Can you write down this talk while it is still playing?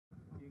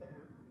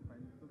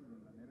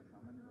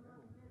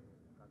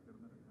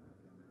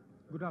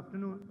Good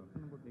afternoon.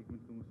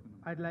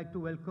 I'd like to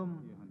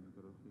welcome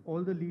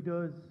all the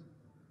leaders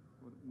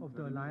of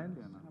the Alliance,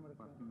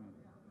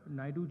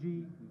 Naidu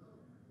ji,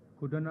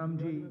 Kudanam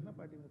ji,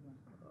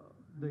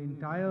 the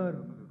entire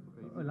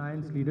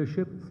Alliance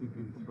leadership,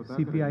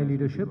 CPI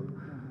leadership,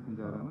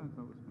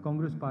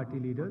 Congress party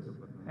leaders,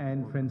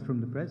 and friends from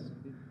the press.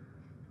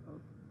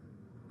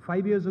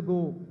 5 years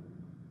ago,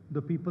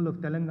 the people of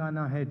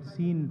Telangana had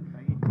seen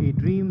a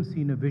dream,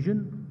 seen a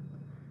vision,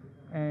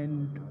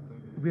 and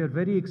we are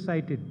very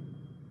excited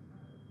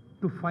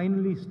to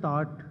finally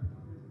start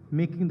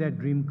making that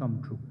dream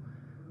come true.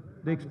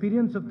 The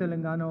experience of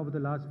Telangana over the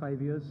last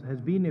 5 years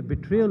has been a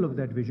betrayal of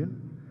that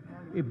vision,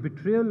 a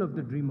betrayal of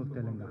the dream of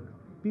Telangana.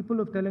 People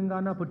of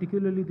Telangana,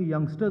 particularly the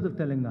youngsters of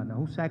Telangana,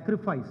 who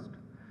sacrificed,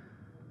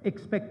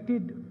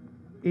 expected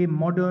a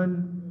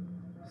modern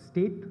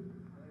state,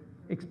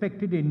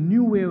 expected a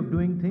new way of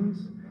doing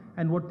things,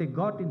 and what they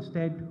got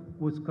instead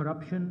was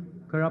corruption,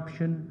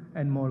 corruption,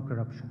 and more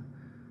corruption.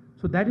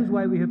 So that is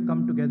why we have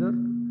come together,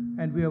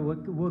 and we are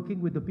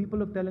working with the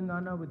people of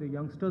Telangana, with the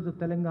youngsters of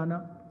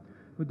Telangana,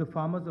 with the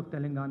farmers of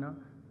Telangana,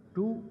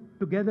 to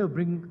together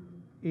bring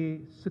a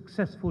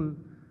successful,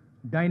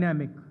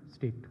 dynamic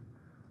state.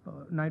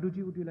 Naidu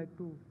ji, would you like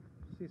to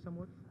say some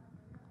words?